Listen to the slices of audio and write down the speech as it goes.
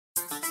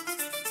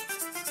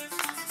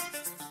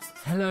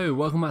Hello,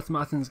 welcome back to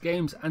Martin's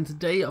Games, and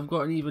today I've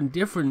got an even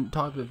different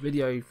type of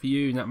video for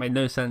you, and that made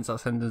no sense,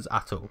 that sentence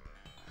at all.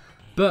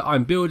 But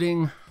I'm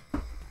building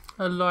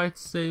a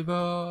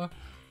lightsaber.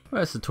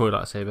 Well, it's a toy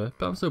lightsaber,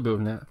 but I'm still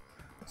building it.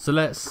 So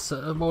let's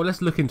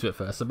look into it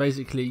first. So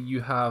basically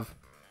you build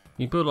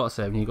a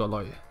lightsaber and you've got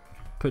like,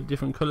 put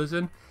different colours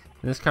in.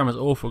 And this camera's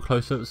all for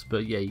close-ups,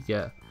 but yeah, you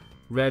get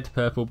red,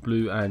 purple,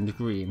 blue and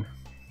green.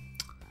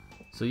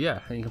 So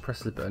yeah, and you can press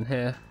the button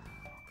here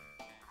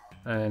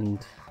and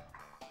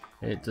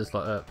it does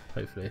light up,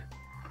 hopefully.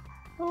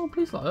 Oh,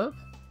 please light up.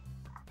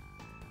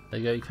 There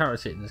you go, you can't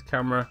see it in this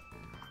camera.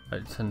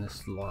 I'll turn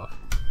this light off.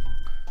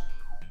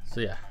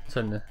 So yeah,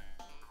 turn the...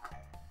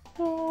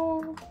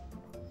 Oh.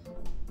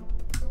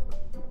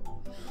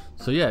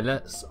 So yeah,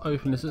 let's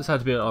open this. This had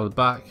to be on the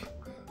back.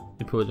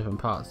 You put different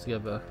parts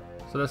together.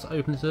 So let's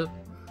open this up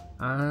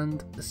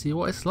and see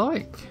what it's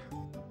like.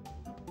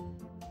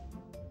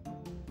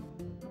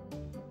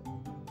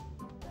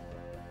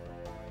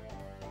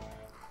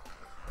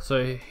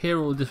 So here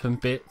are all the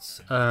different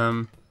bits. Yeah,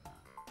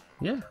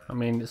 I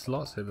mean it's a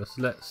lightsaber.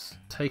 So let's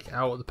take it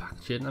out of the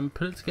packaging and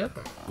put it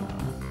together.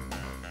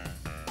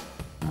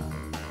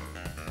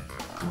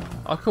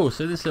 Oh cool,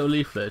 so this little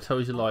leaflet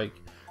tells you like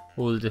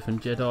all the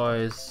different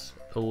Jedis,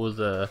 all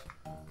the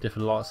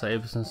different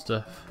lightsabers and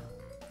stuff.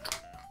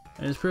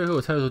 And it's pretty cool,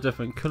 it tells all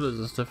different colours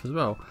and stuff as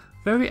well.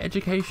 Very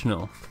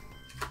educational.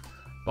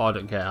 But I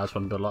don't care, I just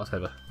want to build a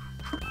lightsaber.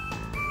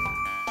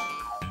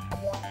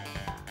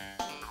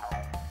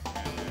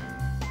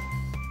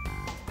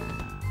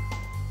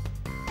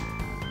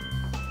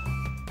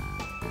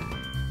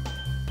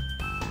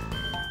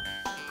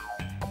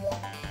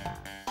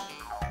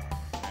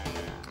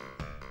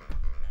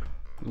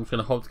 I'm just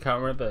going to hold the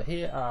camera, but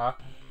here are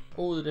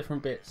all the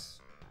different bits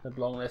that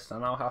belong on this,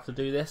 and I'll have to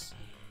do this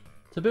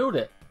to build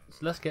it. So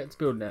let's get to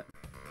building it.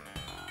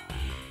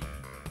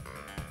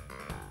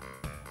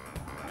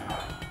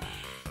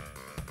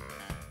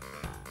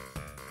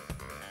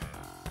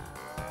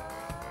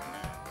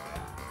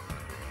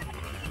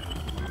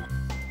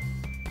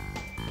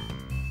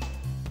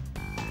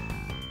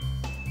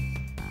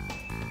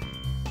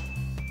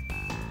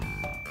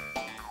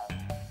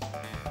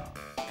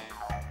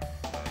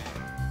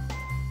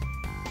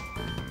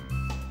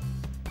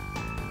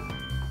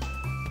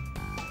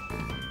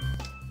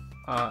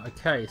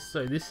 Okay,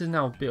 so this is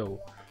now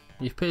built.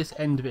 You've put this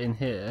end bit in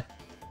here.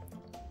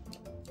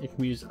 You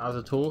can use as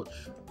a torch.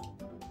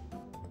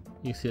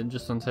 You see it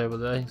just on the table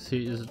there. You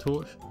see it as a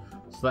torch.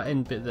 So that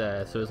end bit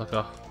there, so it's like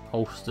a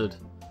holstered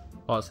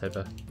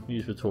lightsaber.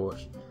 Use for a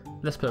torch.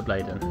 Let's put a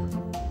blade in.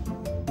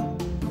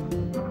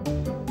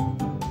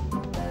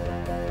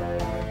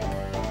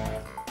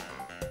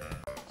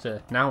 So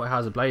now it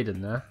has a blade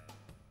in there.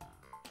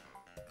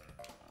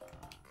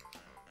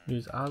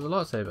 Use as a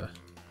lightsaber.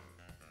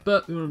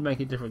 But we want to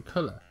make it a different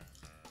colour.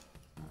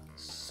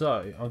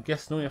 So I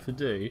guess all you have to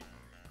do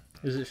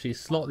is actually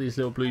slot these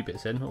little blue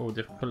bits in, all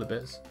different colour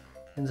bits,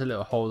 into a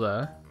little hole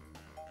there.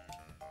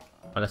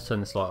 And let's turn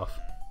this light off.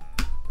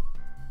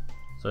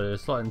 So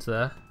slot into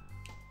there.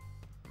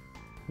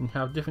 And you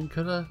have different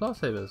colour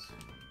lightsabers.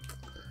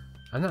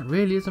 And that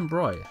really isn't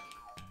bright.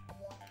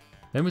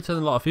 Let me turn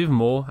the light off even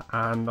more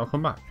and I'll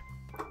come back.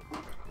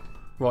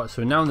 Right,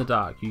 so now in the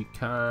dark you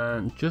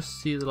can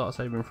just see the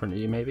lightsaber in front of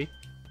you maybe.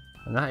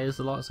 And that is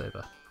the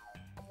lightsaber.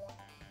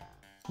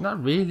 And that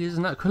really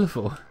isn't that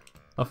colourful.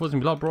 I thought it was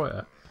going to be a lot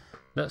brighter.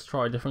 Let's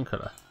try a different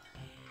colour.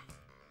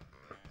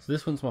 So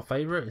this one's my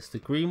favourite. It's the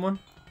green one.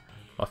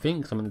 I think,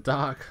 because I'm in the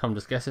dark. I'm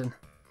just guessing.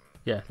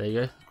 Yeah, there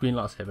you go. Green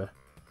lightsaber.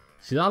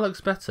 See, that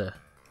looks better.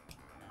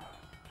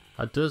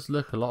 That does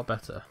look a lot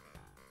better.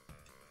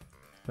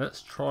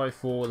 Let's try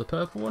for the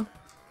purple one.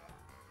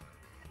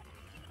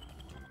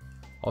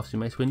 Obviously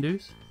Mace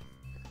Windu's.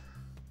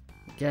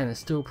 Again, it's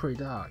still pretty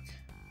dark.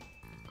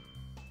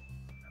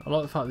 I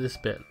like the fact that this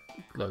bit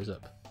glows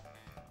up.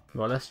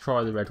 Right, let's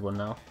try the red one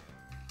now.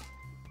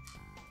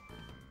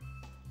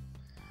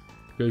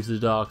 Go to the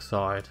dark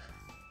side.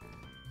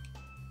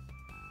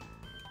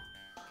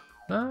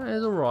 That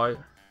is alright.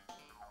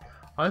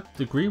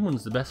 The green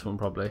one's the best one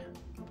probably.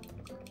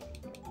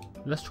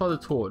 Let's try the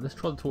torch. Let's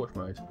try the torch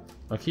mode.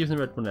 I'm keeping the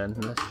red one in,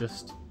 and let's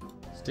just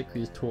stick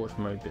these torch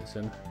mode bits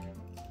in.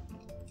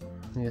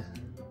 Yeah.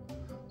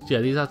 So yeah,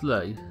 these have to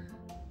look.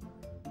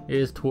 It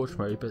is torch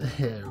mode, but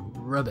they're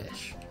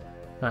rubbish.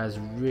 That is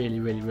really,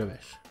 really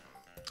rubbish.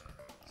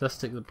 So let's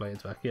stick the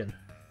blades back in.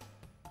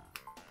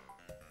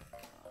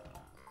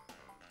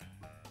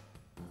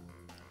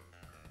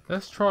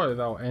 Let's try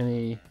without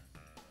any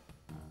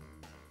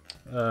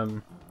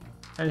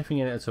anything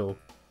in it at all.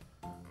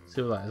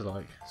 See what that is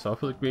like. So I'll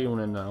put the green one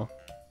in now.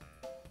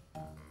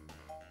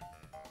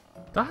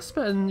 That's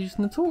better than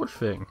using the torch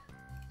thing.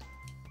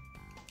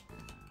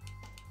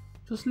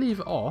 Just leave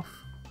it off.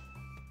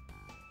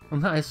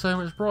 And that is so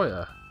much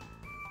brighter.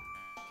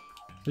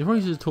 If you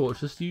want to use a torch,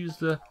 just use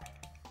the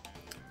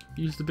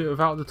bit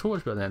without the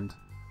torch bit at the end.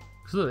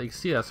 Because look, you can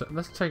see that. So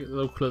let's take the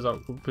little colours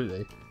out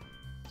completely.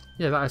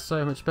 Yeah, that is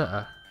so much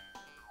better.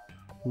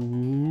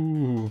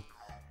 Ooh.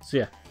 So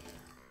yeah,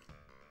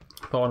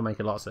 but I want to make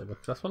a lightsaber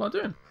because that's what I'm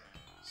doing.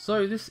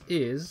 So this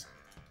is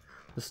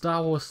the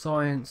Star Wars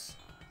Science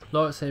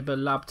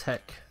lightsaber lab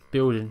tech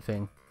building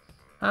thing,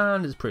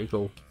 and it's pretty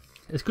cool.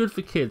 It's good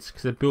for kids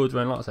because they build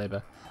their own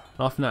lightsaber, and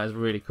I think that is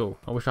really cool.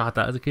 I wish I had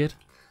that as a kid.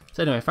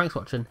 So anyway, thanks for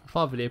watching. If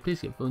you like the video,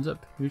 please give a thumbs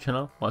up. If you're new to the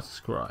channel, why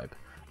subscribe.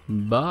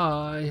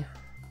 Bye.